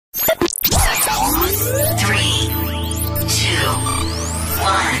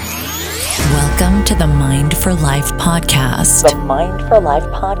The Mind for Life podcast. The Mind for Life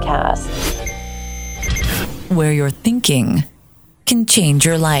podcast. Where your thinking can change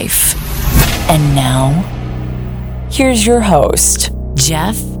your life. And now, here's your host,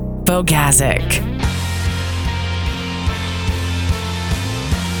 Jeff Bogazic.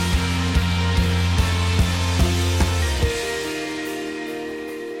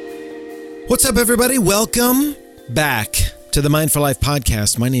 What's up, everybody? Welcome back to the Mind for Life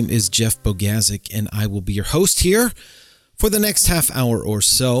podcast. My name is Jeff Bogazic, and I will be your host here for the next half hour or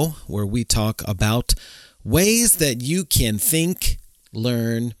so, where we talk about ways that you can think,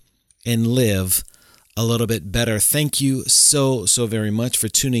 learn, and live a little bit better. Thank you so very much for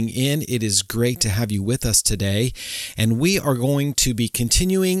tuning in. It is great to have you with us today, and we are going to be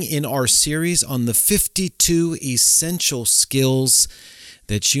continuing in our series on the 52 essential skills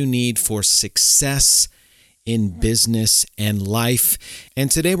that you need for success in business and life. And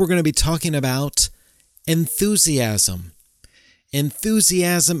today we're going to be talking about enthusiasm and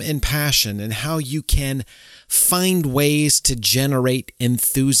passion, and how you can find ways to generate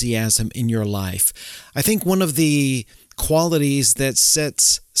enthusiasm in your life. I think one of the qualities that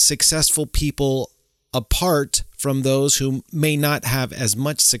sets successful people apart from those who may not have as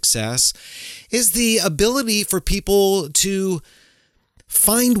much success is the ability for people to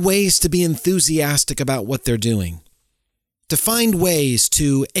find ways to be enthusiastic about what they're doing, to find ways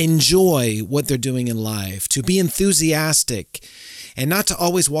to enjoy what they're doing in life, to be enthusiastic, and not to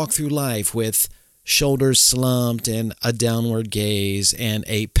always walk through life with shoulders slumped and a downward gaze and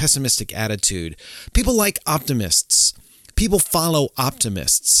a pessimistic attitude. People like optimists. People follow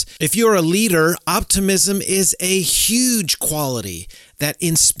optimists. If you're a leader, optimism is a huge quality that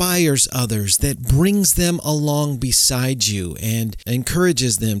inspires others, that brings them along beside you and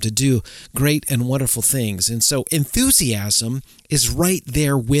encourages them to do great and wonderful things. And so enthusiasm is right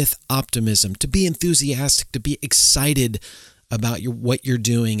there with optimism. To be enthusiastic, to be excited about what you're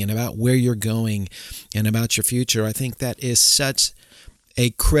doing and about where you're going and about your future. I think that is such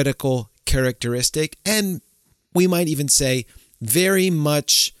a critical characteristic, and we might even say very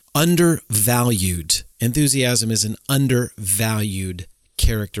much undervalued. Enthusiasm is an undervalued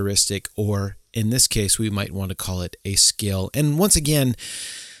characteristic, or in this case, we might want to call it a skill. And once again,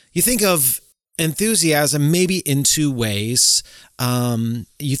 you think of enthusiasm maybe in two ways.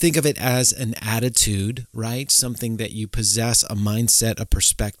 You think of it as an attitude, right? Something that you possess, a mindset, a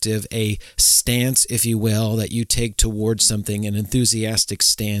perspective, a stance, if you will, that you take towards something, an enthusiastic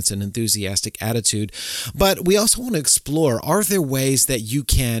stance, an enthusiastic attitude. But we also want to explore, are there ways that you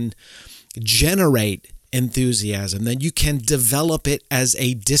can generate enthusiasm, that you can develop it as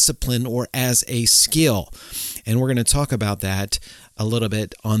a discipline or as a skill? And we're going to talk about that a little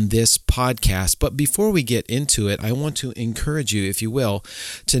bit on this podcast. But before we get into it, I want to encourage you, if you will,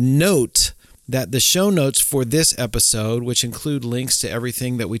 to note that the show notes for this episode, which include links to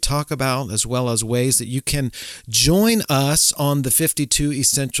everything that we talk about, as well as ways that you can join us on the 52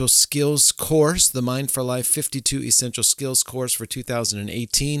 Essential Skills course, the Mind for Life 52 Essential Skills course for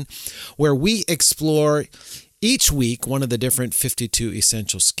 2018, where we explore each week one of the different 52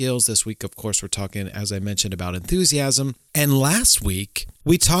 essential skills. This week, of course, we're talking, as I mentioned, about enthusiasm. And last week,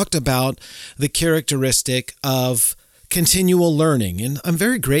 we talked about the characteristic of continual learning. And I'm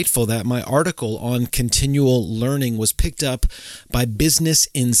very grateful that my article on continual learning was picked up by Business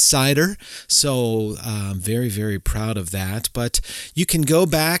Insider. So I'm very proud of that. But you can go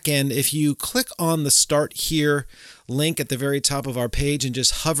back, and if you click on the Start Here link at the very top of our page and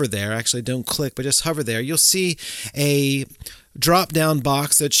just hover there, actually don't click, but just hover there, you'll see a drop-down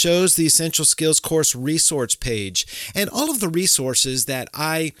box that shows the Essential Skills course resource page. And all of the resources that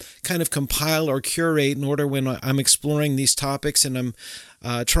I kind of compile or curate in order when I'm exploring these topics and I'm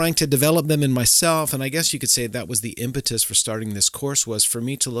trying to develop them in myself. And I guess you could say that was the impetus for starting this course, was for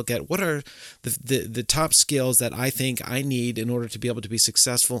me to look at what are the top skills that I think I need in order to be able to be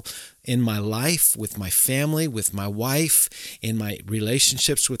successful in my life, with my family, with my wife, in my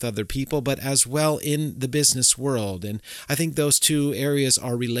relationships with other people, but as well in the business world. And I think those two areas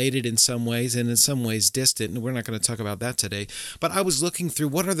are related in some ways and in some ways distant, and we're not going to talk about that today. But I was looking through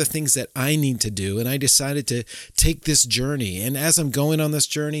what are the things that I need to do, and I decided to take this journey. And as I'm going on this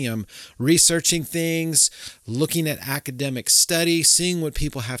journey, I'm researching things, looking at academic study, seeing what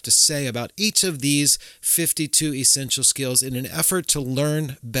people have to say about each of these 52 essential skills in an effort to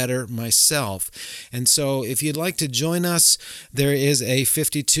learn better myself. And so if you'd like to join us, there is a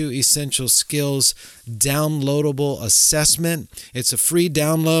 52 essential skills downloadable assessment. It's a free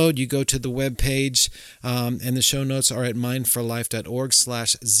download. You go to the webpage, and the show notes are at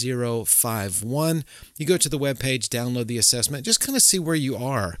mindforlife.org/051. You go to the webpage, download the assessment, just kind of see where you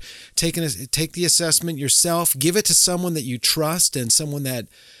are. Take the assessment yourself, give it to someone that you trust and someone that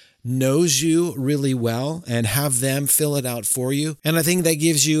knows you really well, and have them fill it out for you. And I think that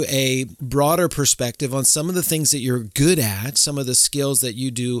gives you a broader perspective on some of the things that you're good at, some of the skills that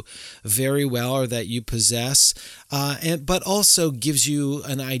you do very well or that you possess, but also gives you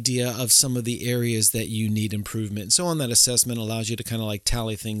an idea of some of the areas that you need improvement. So on that assessment allows you to kind of like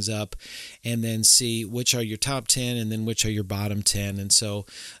tally things up and then see which are your top 10 and then which are your bottom 10. And so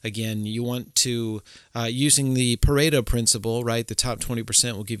again, you want to, using the Pareto principle, right, the top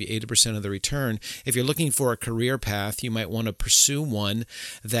 20% will give you 80% of the return. If you're looking for a career path, you might want to pursue one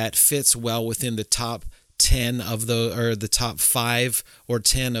that fits well within the top 10 of the top 5 or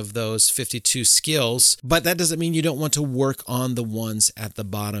 10 of those 52 skills, but that doesn't mean you don't want to work on the ones at the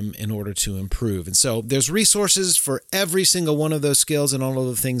bottom in order to improve. And so there's resources for every single one of those skills and all of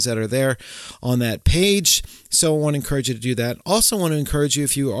the things that are there on that page. So I want to encourage you to do that. Also want to encourage you,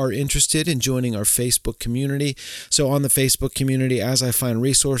 if you are interested in joining our Facebook community. So on the Facebook community, as I find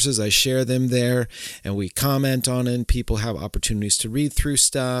resources, I share them there and we comment on it. People have opportunities to read through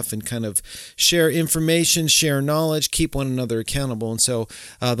stuff and kind of share information, share knowledge, keep one another accountable. And so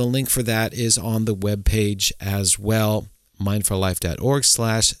the link for that is on the webpage as well,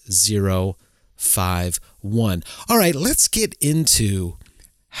 mindforlife.org/051. All right, let's get into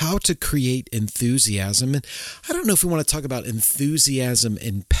how to create enthusiasm. And I don't know if we want to talk about enthusiasm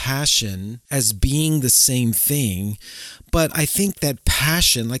and passion as being the same thing, but I think that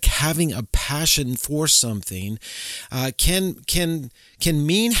passion, like having a passion for something, can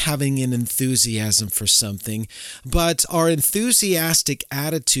mean having an enthusiasm for something, but our enthusiastic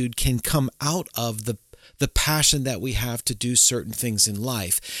attitude can come out of the passion that we have to do certain things in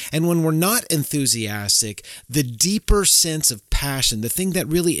life. And when we're not enthusiastic, the deeper sense of passion, the thing that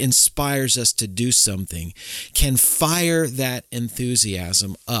really inspires us to do something, can fire that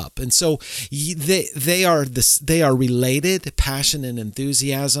enthusiasm up. And so they are related, passion and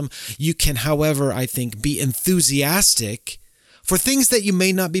enthusiasm. You can, however, I think, be enthusiastic for things that you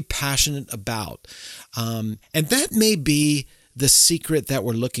may not be passionate about. And that may be the secret that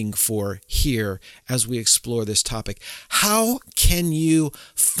we're looking for here as we explore this topic. How can you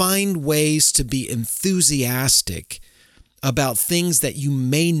find ways to be enthusiastic about things that you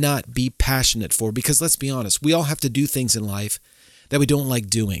may not be passionate for? Because let's be honest, we all have to do things in life that we don't like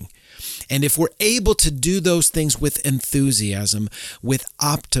doing. And if we're able to do those things with enthusiasm, with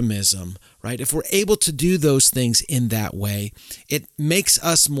optimism, right? If we're able to do those things in that way, it makes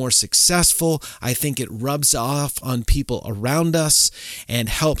us more successful. I think it rubs off on people around us and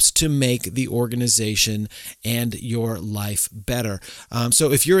helps to make the organization and your life better.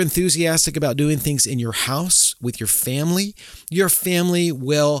 So if you're enthusiastic about doing things in your house with your family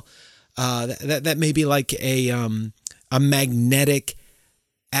will, that may be like a magnetic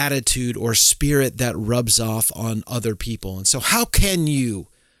attitude or spirit that rubs off on other people. And so how can you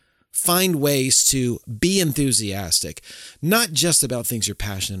find ways to be enthusiastic, not just about things you're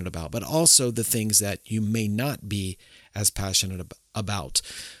passionate about, but also the things that you may not be as passionate about?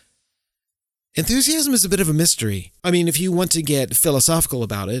 Enthusiasm is a bit of a mystery. I mean, if you want to get philosophical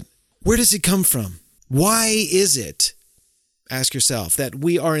about it, where does it come from? Why is it, ask yourself, that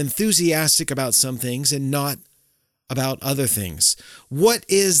we are enthusiastic about some things and not about other things? What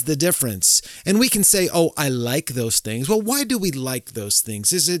is the difference? And we can say, oh, I like those things. Well, why do we like those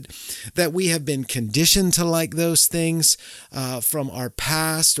things? Is it that we have been conditioned to like those things from our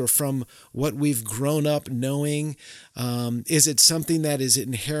past or from what we've grown up knowing? Is it something that is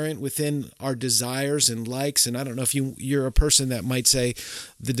inherent within our desires and likes? And I don't know if you're a person that might say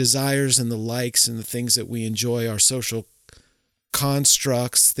the desires and the likes and the things that we enjoy are social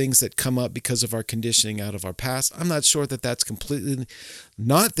constructs, things that come up because of our conditioning out of our past. I'm not sure that that's completely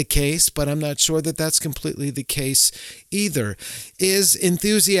not the case, but I'm not sure that that's completely the case either. Is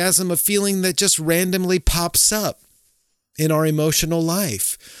enthusiasm a feeling that just randomly pops up in our emotional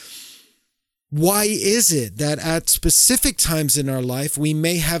life? Why is it that at specific times in our life, we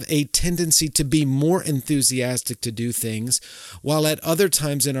may have a tendency to be more enthusiastic to do things, while at other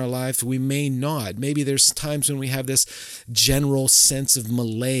times in our life, we may not? Maybe there's times when we have this general sense of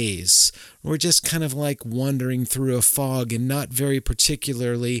malaise. We're just kind of like wandering through a fog and not very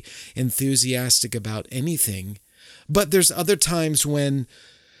particularly enthusiastic about anything. But there's other times when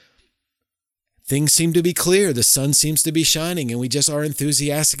things seem to be clear, the sun seems to be shining, and we just are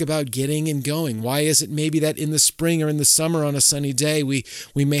enthusiastic about getting and going. Why is it maybe that in the spring or in the summer on a sunny day, we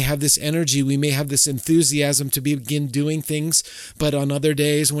may have this energy, we may have this enthusiasm to begin doing things, but on other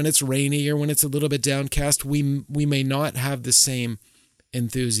days when it's rainy or when it's a little bit downcast, we may not have the same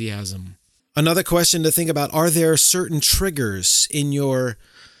enthusiasm. Another question to think about, are there certain triggers in your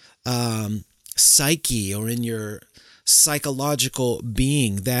psyche or in your psychological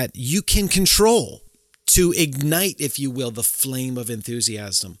being that you can control to ignite, if you will, the flame of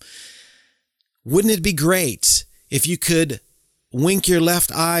enthusiasm? Wouldn't it be great if you could wink your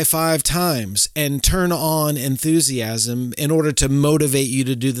left eye 5 times and turn on enthusiasm in order to motivate you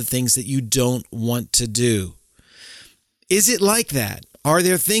to do the things that you don't want to do? Is it like that? Are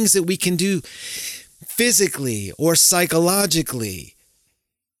there things that we can do physically or psychologically,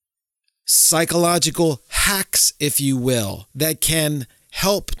 psychological hacks, if you will, that can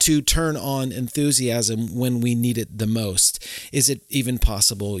help to turn on enthusiasm when we need it the most? Is it even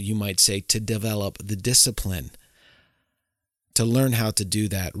possible, you might say, to develop the discipline to learn how to do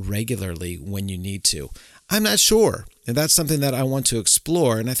that regularly when you need to? I'm not sure. And that's something that I want to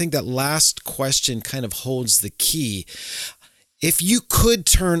explore. And I think that last question kind of holds the key. If you could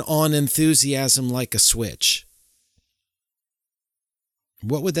turn on enthusiasm like a switch,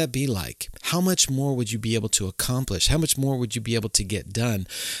 what would that be like? How much more would you be able to accomplish? How much more would you be able to get done,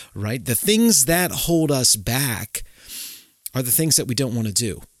 right? The things that hold us back are the things that we don't want to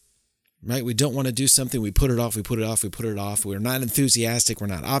do, right? We don't want to do something. We put it off. We're not enthusiastic. We're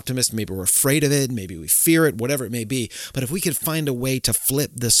not optimistic. Maybe we're afraid of it. Maybe we fear it, whatever it may be. But if we could find a way to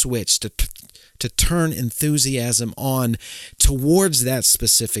flip the switch, to turn enthusiasm on towards that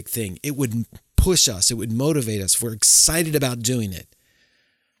specific thing, it would push us. It would motivate us. We're excited about doing it.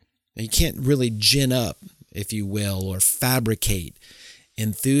 Now, you can't really gin up, if you will, or fabricate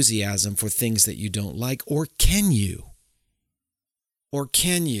enthusiasm for things that you don't like, or can you? Or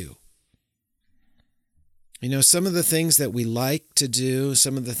can you? You know, some of the things that we like to do,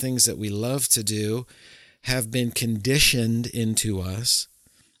 some of the things that we love to do have been conditioned into us,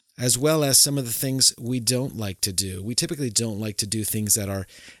 as well as some of the things we don't like to do. We typically don't like to do things that are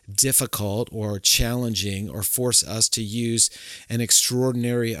difficult or challenging or force us to use an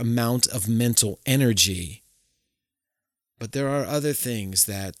extraordinary amount of mental energy. But there are other things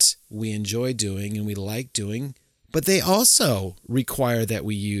that we enjoy doing and we like doing, but they also require that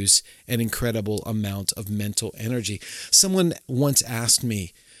we use an incredible amount of mental energy. Someone once asked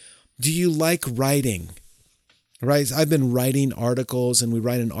me, "Do you like writing?" Right? I've been writing articles, and we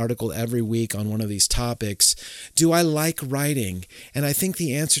write an article every week on one of these topics. Do I like writing? And I think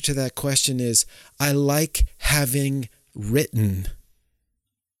the answer to that question is, I like having written.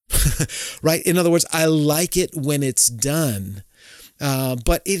 Right? In other words, I like it when it's done.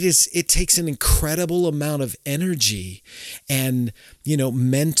 But it takes an incredible amount of energy and,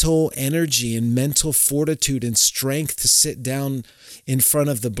 mental energy and mental fortitude and strength to sit down in front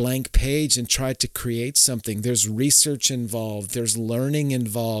of the blank page and try to create something. There's research involved. There's learning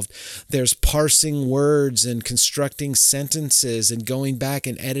involved. There's parsing words and constructing sentences and going back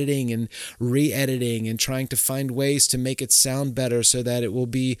and editing and re-editing and trying to find ways to make it sound better so that it will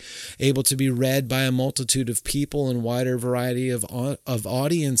be able to be read by a multitude of people and wider variety of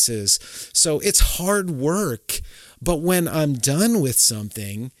audiences. So it's hard work, but when I'm done with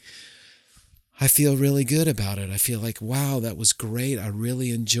something, I feel really good about it. I feel like, wow, that was great. I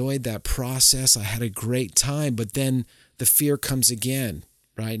really enjoyed that process. I had a great time, but then the fear comes again,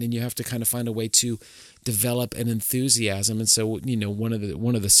 right? And you have to kind of find a way to develop an enthusiasm. And so, one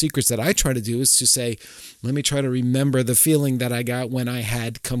of the secrets that I try to do is to say, let me try to remember the feeling that I got when I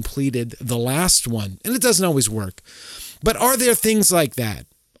had completed the last one. And it doesn't always work. But are there things like that?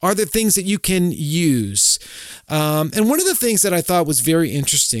 Are there things that you can use? And one of the things that I thought was very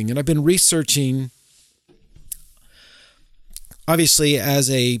interesting, and I've been researching, obviously, as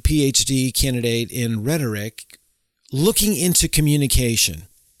a PhD candidate in rhetoric, looking into communication.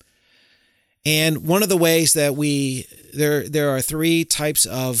 And one of the ways that there are 3 types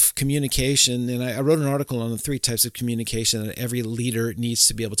of communication, and I wrote an article on the 3 types of communication that every leader needs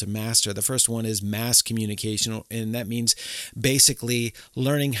to be able to master. The first one is mass communication, and that means basically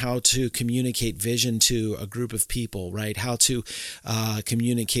learning how to communicate vision to a group of people, right? How to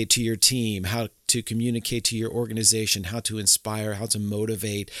communicate to your team, how to communicate to your organization, how to inspire, how to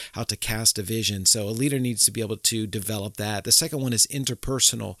motivate, how to cast a vision. So a leader needs to be able to develop that. The second one is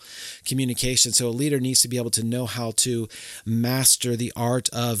interpersonal communication. So a leader needs to be able to know how to master the art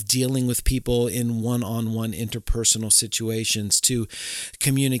of dealing with people in one-on-one interpersonal situations, to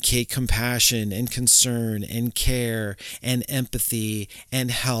communicate compassion and concern and care and empathy and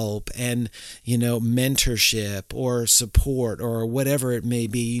help and, mentorship or support or whatever it may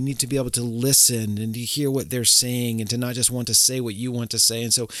be. You need to be able to listen and to hear what they're saying and to not just want to say what you want to say.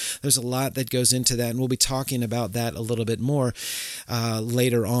 And so there's a lot that goes into that, and we'll be talking about that a little bit more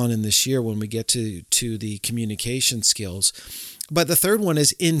later on in this year when we get to the communication skills. But the third one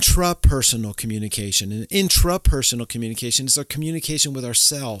is intrapersonal communication. And intrapersonal communication is our communication with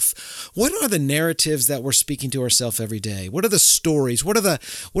ourself. What are the narratives that we're speaking to ourselves every day? What are the stories? What are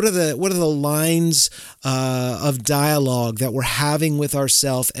the lines of dialogue that we're having with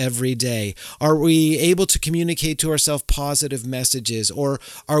ourselves every day? Are we able to communicate to ourselves positive messages, or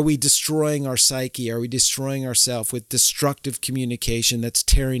are we destroying our psyche? Are we destroying ourselves with destructive communication that's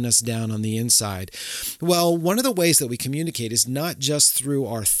tearing us down on the inside? Well, one of the ways that we communicate is not just through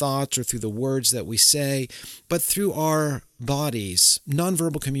our thoughts or through the words that we say, but through our bodies,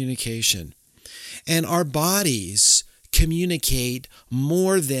 nonverbal communication. And our bodies communicate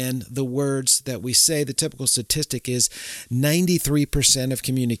more than the words that we say. The typical statistic is 93% of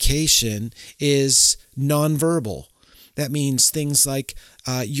communication is nonverbal. That means things like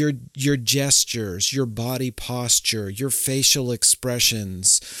your gestures, your body posture, your facial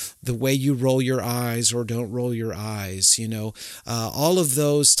expressions, the way you roll your eyes or don't roll your eyes, all of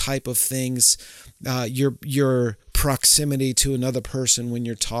those type of things, your proximity to another person when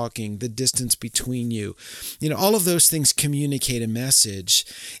you're talking, the distance between you, all of those things communicate a message.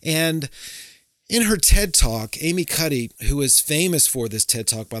 And in her TED Talk, Amy Cuddy, who is famous for this TED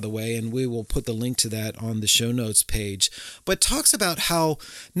Talk, by the way, and we will put the link to that on the show notes page, but talks about how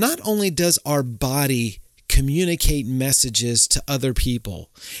not only does our body communicate messages to other people.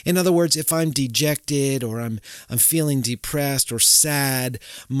 In other words, if I'm dejected or I'm feeling depressed or sad,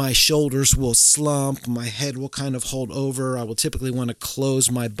 my shoulders will slump, my head will kind of hold over. I will typically want to close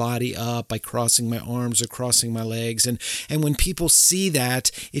my body up by crossing my arms or crossing my legs. And when people see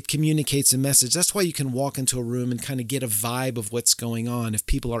that, it communicates a message. That's why you can walk into a room and kind of get a vibe of what's going on. If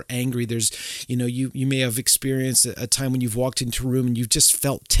people are angry, there's, you may have experienced a time when you've walked into a room and you've just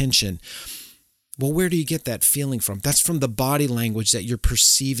felt tension. Well, where do you get that feeling from? That's from the body language that you're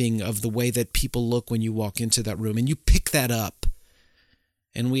perceiving of the way that people look when you walk into that room. And you pick that up.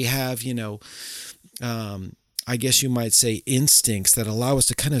 And we have, I guess you might say instincts that allow us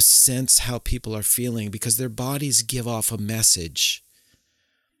to kind of sense how people are feeling because their bodies give off a message.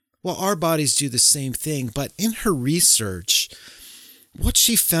 Well, our bodies do the same thing. But in her research, what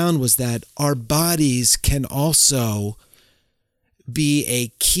she found was that our bodies can also be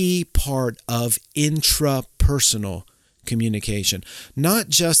a key part of intrapersonal communication. Not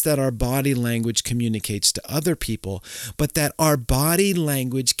just that our body language communicates to other people, but that our body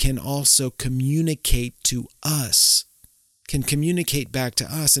language can also communicate to us, can communicate back to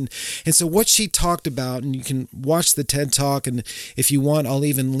us. And so what she talked about, and you can watch the TED Talk, and if you want, I'll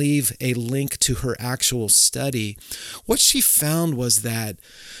even leave a link to her actual study. What she found was that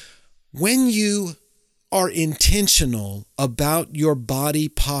when you are intentional about your body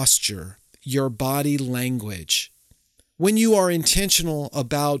posture, your body language, when you are intentional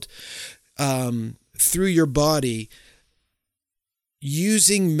about, through your body,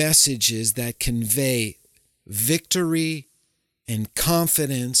 using messages that convey victory and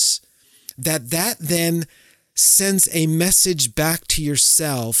confidence, that then sends a message back to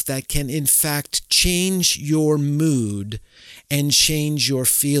yourself that can in fact change your mood and change your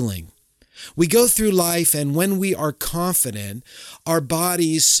feeling. We go through life, and when we are confident, our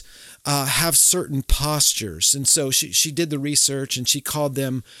bodies have certain postures. And so she did the research, and she called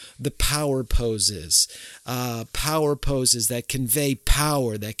them the power poses. Power poses that convey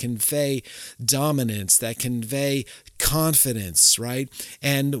power, that convey dominance, that convey confidence, right?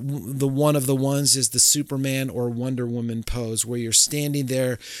 And one of the ones is the Superman or Wonder Woman pose, where you're standing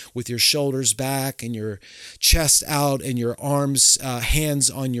there with your shoulders back and your chest out and your arms, hands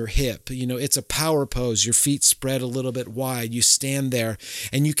on your hip. It's a power pose. Your feet spread a little bit wide. You stand there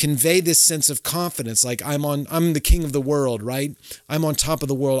and you convey this sense of confidence, like I'm the king of the world, right? I'm on top of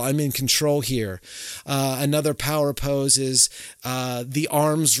the world. I'm in control here. Another power pose is the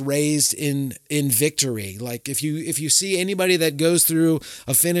arms raised in victory. Like if you see anybody that goes through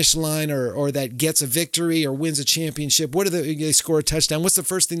a finish line or that gets a victory or wins a championship, they score a touchdown, what's the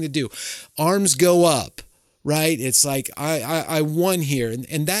first thing to do? Arms go up, right? It's like I won here,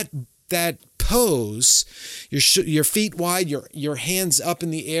 and that pose, your feet wide, your hands up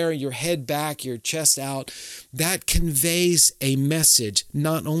in the air, your head back, your chest out, that conveys a message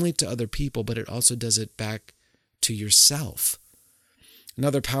not only to other people, but it also does it back to yourself.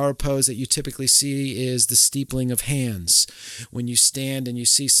 Another power pose that you typically see is the steepling of hands. When you stand and you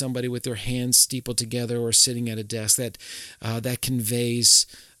see somebody with their hands steepled together or sitting at a desk, that conveys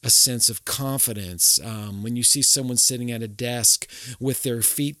a sense of confidence. When you see someone sitting at a desk with their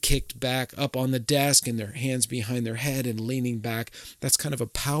feet kicked back up on the desk and their hands behind their head and leaning back, that's kind of a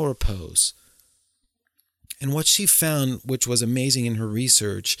power pose. And what she found, which was amazing in her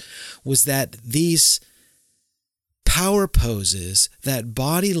research, was that these power poses, that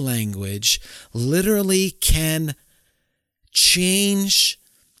body language literally can change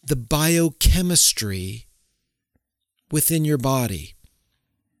the biochemistry within your body.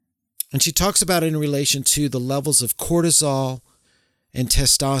 And she talks about it in relation to the levels of cortisol and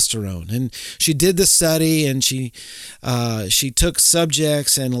testosterone. And she did the study, and she took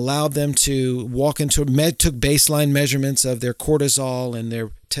subjects and allowed them to took baseline measurements of their cortisol and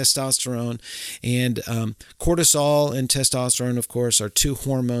their testosterone. And cortisol and testosterone, of course, are two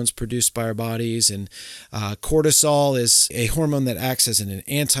hormones produced by our bodies. And cortisol is a hormone that acts as an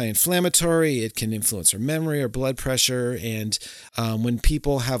anti-inflammatory. It can influence our memory or blood pressure. And when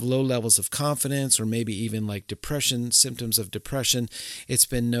people have low levels of confidence, or maybe even like depression, symptoms of depression, it's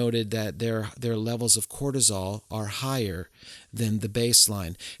been noted that their levels of cortisol are higher than the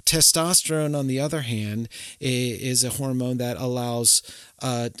baseline. Testosterone, on the other hand, is a hormone that allows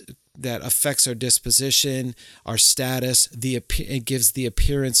that affects our disposition, our status. It gives the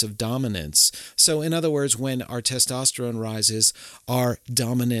appearance of dominance. So in other words, when our testosterone rises, our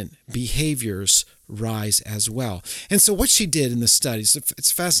dominant behaviors rise as well. And so what she did in the study, it's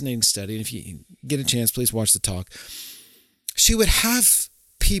a fascinating study, and if you get a chance, please watch the talk. She would have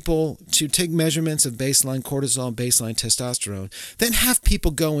people to take measurements of baseline cortisol and baseline testosterone, then have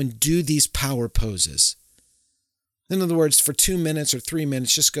people go and do these power poses. In other words, for 2 minutes or 3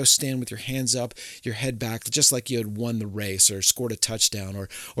 minutes, just go stand with your hands up, your head back, just like you had won the race or scored a touchdown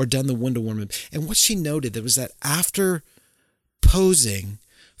or done the Wonder Woman. And what she noted was that after posing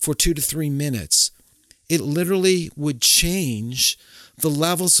for 2 to 3 minutes, it literally would change the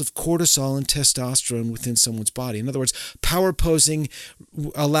levels of cortisol and testosterone within someone's body. In other words, power posing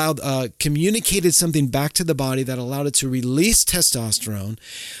communicated something back to the body that allowed it to release testosterone,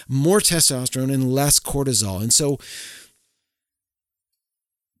 more testosterone, and less cortisol. And so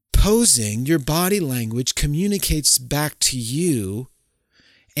posing, your body language communicates back to you,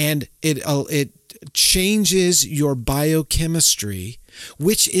 and it changes your biochemistry,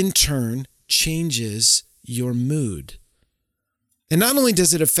 which in turn changes your mood. And not only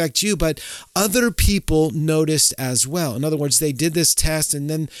does it affect you, but other people noticed as well. In other words, they did this test, and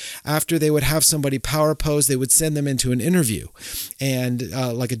then after they would have somebody power pose, they would send them into an interview, and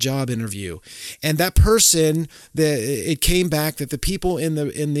like a job interview. And that person, it came back that the people in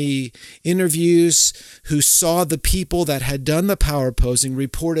the interviews who saw the people that had done the power posing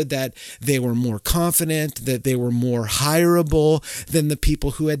reported that they were more confident, that they were more hireable than the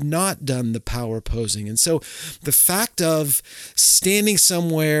people who had not done the power posing. And so the fact of standing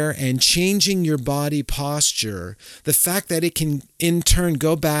somewhere and changing your body posture, the fact that it can in turn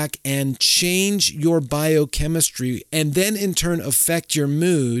go back and change your biochemistry, and then in turn affect your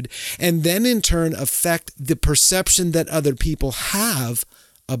mood, and then in turn affect the perception that other people have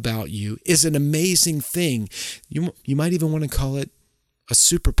about you, is an amazing thing. You might even want to call it a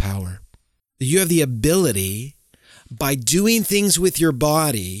superpower. You have the ability, by doing things with your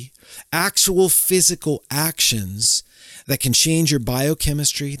body, actual physical actions that can change your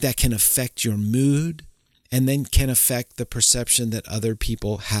biochemistry, that can affect your mood, and then can affect the perception that other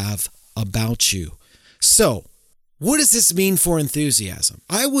people have about you. So, what does this mean for enthusiasm?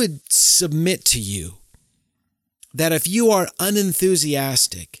 I would submit to you that if you are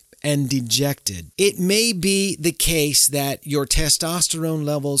unenthusiastic and dejected, it may be the case that your testosterone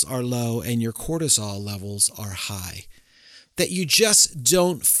levels are low and your cortisol levels are high, that you just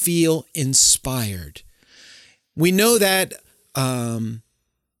don't feel inspired. We know that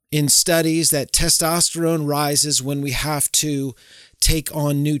in studies that testosterone rises when we have to take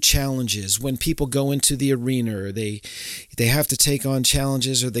on new challenges. When people go into the arena, or they have to take on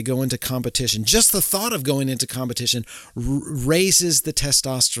challenges, or they go into competition. Just the thought of going into competition raises the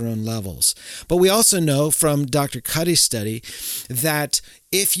testosterone levels. But we also know from Dr. Cuddy's study that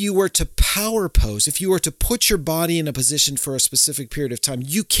if you were to power pose, if you were to put your body in a position for a specific period of time,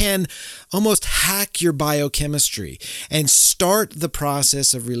 you can almost hack your biochemistry and start the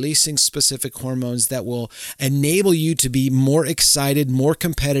process of releasing specific hormones that will enable you to be more excited, more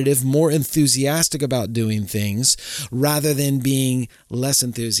competitive, more enthusiastic about doing things, rather than being less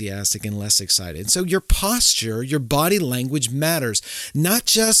enthusiastic and less excited. So your posture, your body language matters, not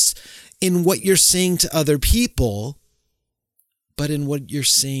just in what you're saying to other people, but in what you're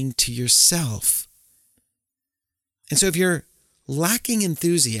saying to yourself. And so if you're lacking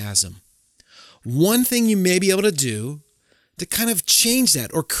enthusiasm, one thing you may be able to do to kind of change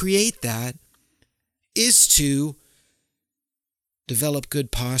that or create that is to develop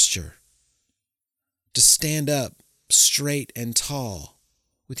good posture, to stand up straight and tall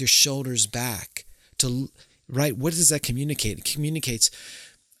with your shoulders back. What does that communicate? It communicates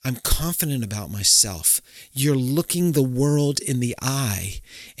I'm confident about myself. You're looking the world in the eye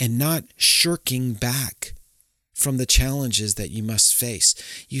and not shirking back from the challenges that you must face.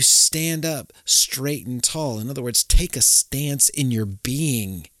 You stand up straight and tall. In other words, take a stance in your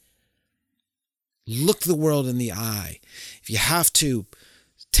being. Look the world in the eye. If you have to,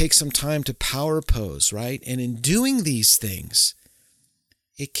 take some time to power pose, right? And in doing these things,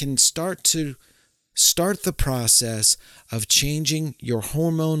 it can start the process of changing your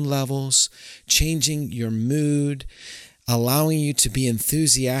hormone levels, changing your mood, allowing you to be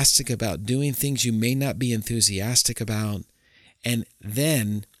enthusiastic about doing things you may not be enthusiastic about, and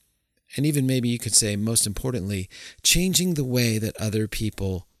then, and even maybe you could say most importantly, changing the way that other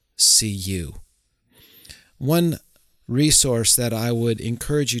people see you. One resource that I would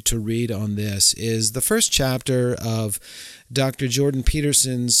encourage you to read on this is the first chapter of Dr. Jordan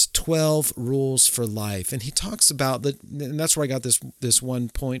Peterson's 12 Rules for Life. And he talks about and that's where I got this one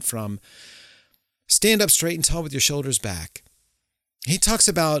point from. Stand up straight and tall with your shoulders back. He talks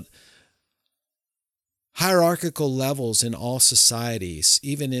about hierarchical levels in all societies,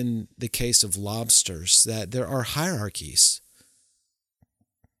 even in the case of lobsters, that there are hierarchies,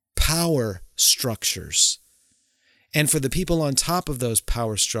 power structures. And for the people on top of those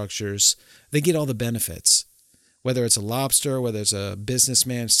power structures, they get all the benefits. Whether it's a lobster, whether it's a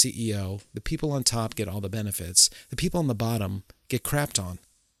businessman, CEO, the people on top get all the benefits. The people on the bottom get crapped on.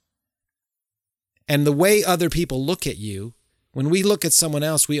 And the way other people look at you, when we look at someone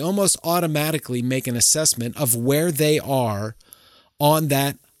else, we almost automatically make an assessment of where they are on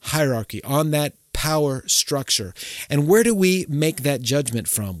that hierarchy, on that power structure. And where do we make that judgment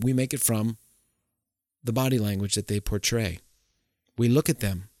from? We make it from the body language that they portray. We look at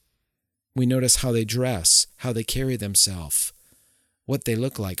them. We notice how they dress, how they carry themselves, what they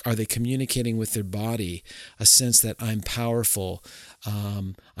look like. Are they communicating with their body a sense that I'm powerful,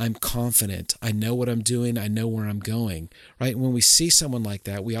 I'm confident, I know what I'm doing, I know where I'm going, right? When we see someone like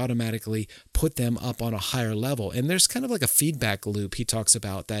that, we automatically put them up on a higher level. And there's kind of like a feedback loop he talks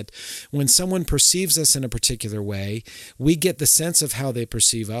about, that when someone perceives us in a particular way, we get the sense of how they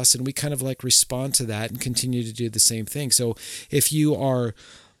perceive us, and we kind of like respond to that and continue to do the same thing. So if you are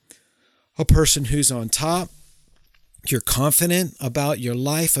a person who's on top, you're confident about your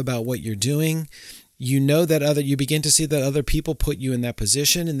life, about what you're doing, you know that you begin to see that other people put you in that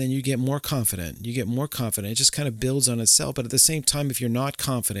position, and then you get more confident. You get more confident. It just kind of builds on itself. But at the same time, if you're not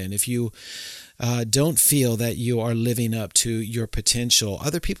confident, if you don't feel that you are living up to your potential,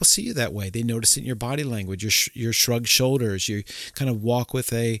 other people see you that way. They notice it in your body language, your shrugged shoulders, you kind of walk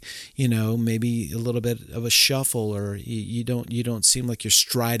with maybe a little bit of a shuffle, or you don't seem like you're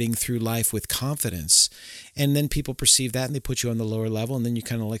striding through life with confidence. And then people perceive that and they put you on the lower level, and then you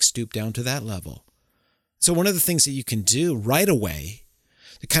kind of like stoop down to that level. So one of the things that you can do right away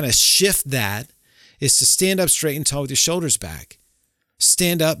to kind of shift that is to stand up straight and tall with your shoulders back.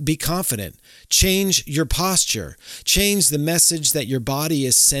 Stand up, be confident. Change your posture. Change the message that your body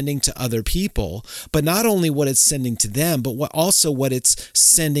is sending to other people, but not only what it's sending to them, but also what it's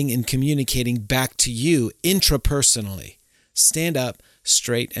sending and communicating back to you intrapersonally. Stand up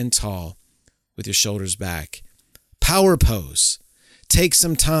straight and tall with your shoulders back. Power pose. Take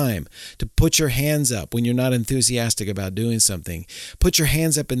some time to put your hands up when you're not enthusiastic about doing something. Put your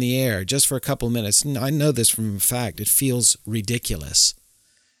hands up in the air just for a couple of minutes. I know this from fact. It feels ridiculous.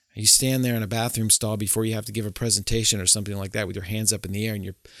 You stand there in a bathroom stall before you have to give a presentation or something like that with your hands up in the air and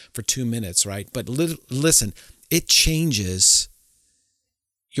you're for 2 minutes, right? But listen, it changes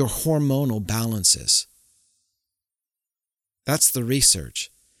your hormonal balances. That's the research.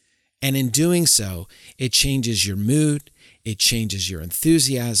 And in doing so, it changes your mood, it changes your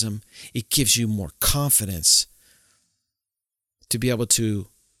enthusiasm, it gives you more confidence to be able to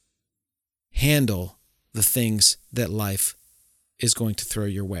handle the things that life is going to throw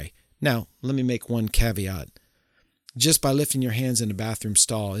your way. Now, let me make one caveat. Just by lifting your hands in a bathroom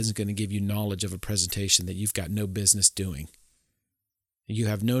stall isn't going to give you knowledge of a presentation that you've got no business doing. You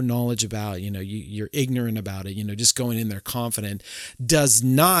have no knowledge about, you're ignorant about it, just going in there confident does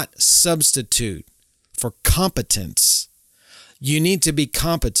not substitute for competence. You need to be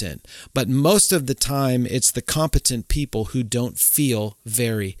competent, but most of the time it's the competent people who don't feel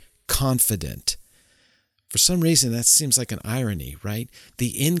very confident. For some reason, that seems like an irony, right?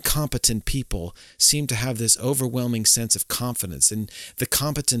 The incompetent people seem to have this overwhelming sense of confidence, and the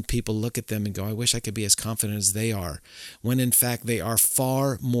competent people look at them and go, I wish I could be as confident as they are, when in fact they are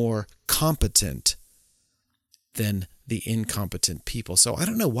far more competent than the incompetent people. So I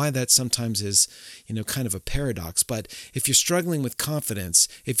don't know why that sometimes is, kind of a paradox, but if you're struggling with confidence,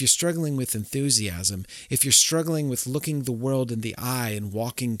 if you're struggling with enthusiasm, if you're struggling with looking the world in the eye and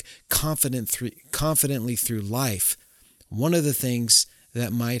walking confidently through life, one of the things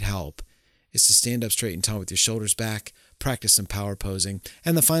that might help is to stand up straight and tall with your shoulders back, practice some power posing.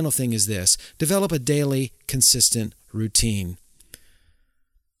 And the final thing is this: develop a daily, consistent routine.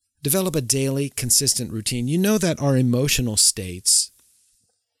 Develop a daily, consistent routine. You know that our emotional states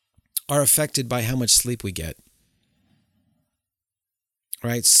are affected by how much sleep we get.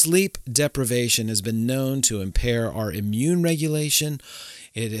 Right? Sleep deprivation has been known to impair our immune regulation.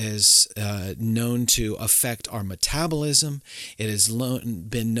 It is known to affect our metabolism. It has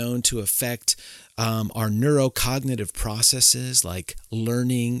been known to affect our neurocognitive processes like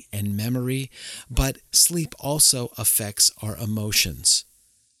learning and memory. But sleep also affects our emotions.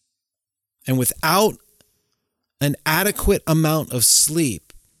 And without an adequate amount of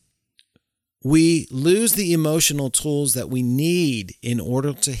sleep, we lose the emotional tools that we need in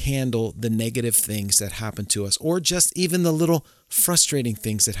order to handle the negative things that happen to us, or just even the little frustrating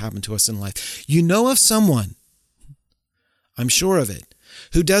things that happen to us in life. You know of someone, I'm sure of it,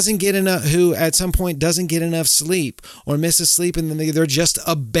 who at some point doesn't get enough sleep or misses sleep, and then they're just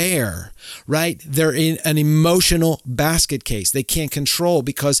a bear, right? They're in an emotional basket case. They can't control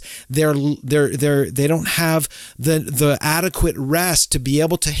because they don't have the adequate rest to be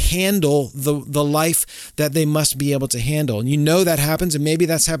able to handle the life that they must be able to handle. And you know that happens, and maybe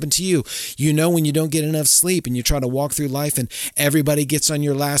that's happened to you. You know when you don't get enough sleep and you try to walk through life and everybody gets on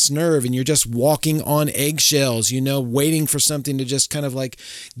your last nerve and you're just walking on eggshells, waiting for something to just kind of like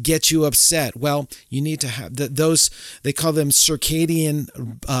get you upset. Well, you need to have those, they call them circadian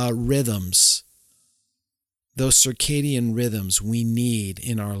rhythms. Those circadian rhythms we need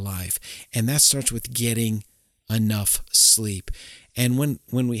in our life. And that starts with getting enough sleep. And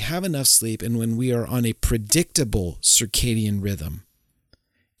when we have enough sleep and when we are on a predictable circadian rhythm,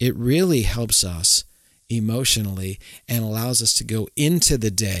 it really helps us emotionally and allows us to go into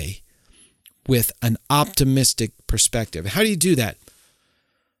the day with an optimistic perspective. How do you do that?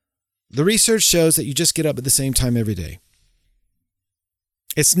 The research shows that you just get up at the same time every day.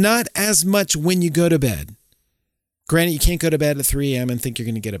 It's not as much when you go to bed. Granted, you can't go to bed at 3 a.m. and think you're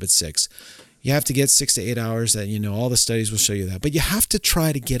going to get up at 6. You have to get 6 to 8 hours. That all the studies will show you that. But you have to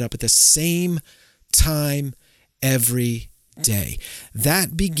try to get up at the same time every day.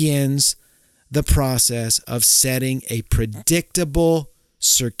 That begins the process of setting a predictable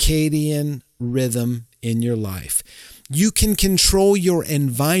circadian rhythm in your life. You can control your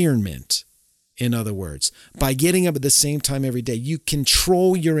environment, in other words, by getting up at the same time every day. You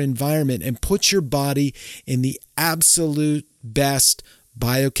control your environment and put your body in the absolute best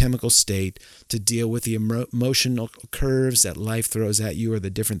biochemical state to deal with the emotional curves that life throws at you or the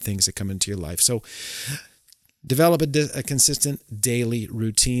different things that come into your life. So develop a consistent daily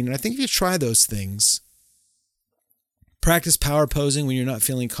routine. And I think if you try those things, practice power posing when you're not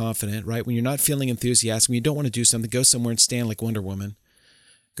feeling confident, right? When you're not feeling enthusiastic, when you don't want to do something, go somewhere and stand like Wonder Woman.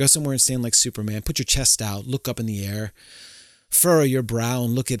 Go somewhere and stand like Superman. Put your chest out, look up in the air, furrow your brow,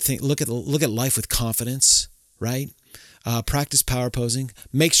 and look at life with confidence, right? Practice power posing.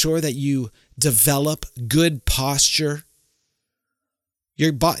 Make sure that you develop good posture.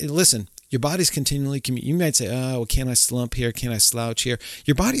 Your body's continually you might say, well, can I slump here? Can I slouch here?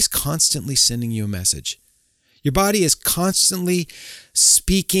 Your body's constantly sending you a message. Your body is constantly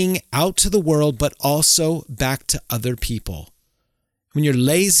speaking out to the world, but also back to other people. When you're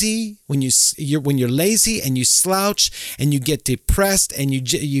lazy, when you're lazy and you slouch and you get depressed and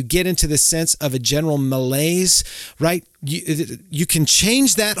you get into the sense of a general malaise, right? You can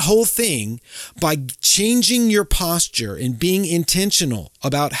change that whole thing by changing your posture and being intentional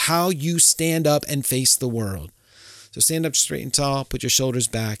about how you stand up and face the world. So stand up straight and tall, put your shoulders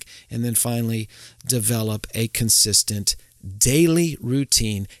back, and then finally develop a consistent daily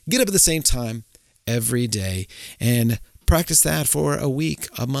routine. Get up at the same time every day and practice that for a week,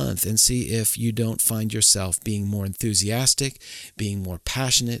 a month, and see if you don't find yourself being more enthusiastic, being more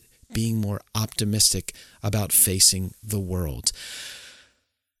passionate, being more optimistic about facing the world.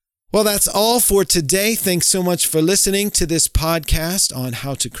 Well, that's all for today. Thanks so much for listening to this podcast on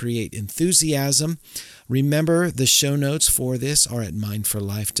how to create enthusiasm. Remember, the show notes for this are at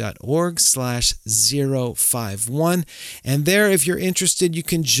mindforlife.org/051. And there, if you're interested, you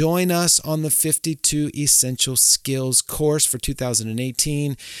can join us on the 52 Essential Skills course for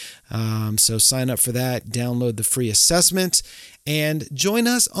 2018. So sign up for that, download the free assessment, And join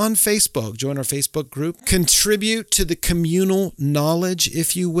us on Facebook. Join our Facebook group. Contribute to the communal knowledge,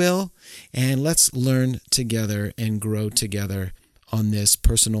 if you will. And let's learn together and grow together on this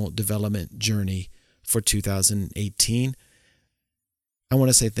personal development journey for 2018. I want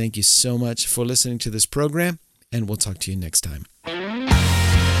to say thank you so much for listening to this program, and we'll talk to you next time.